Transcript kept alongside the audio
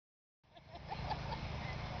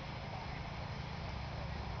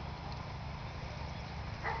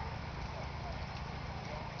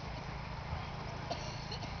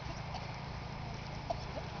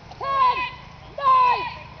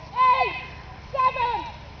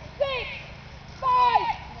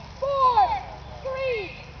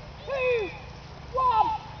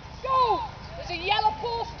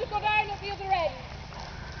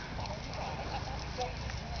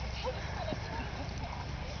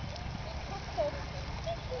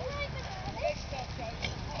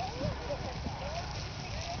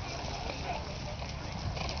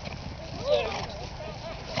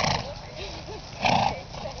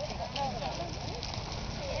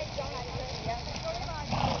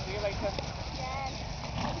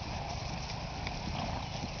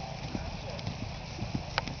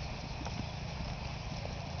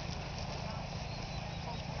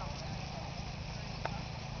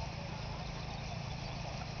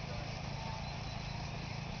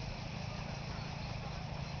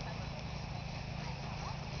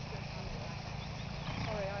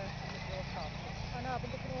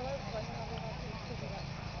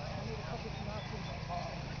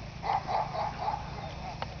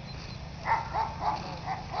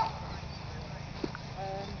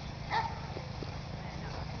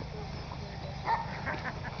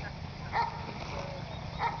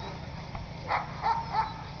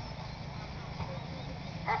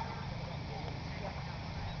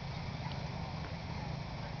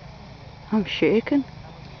I'm shaking.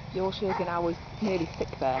 You're shaking. I was nearly sick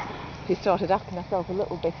there. She started acting herself a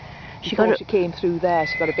little bit. She came through there.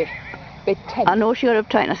 She got a bit tense. I know she got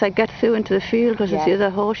uptight, and I said, get through into the field, because it's the other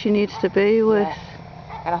horse she needs to be with. Yes.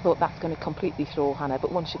 And I thought that's going to completely throw Hannah,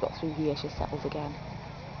 but once she got through here, she settled again.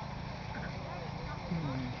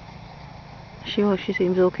 She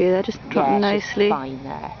seems okay there, just trotting nicely. She's fine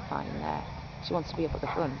there, fine there. She wants to be up at the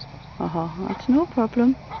front. That's no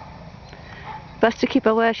problem. Best to keep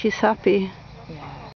her where she's happy.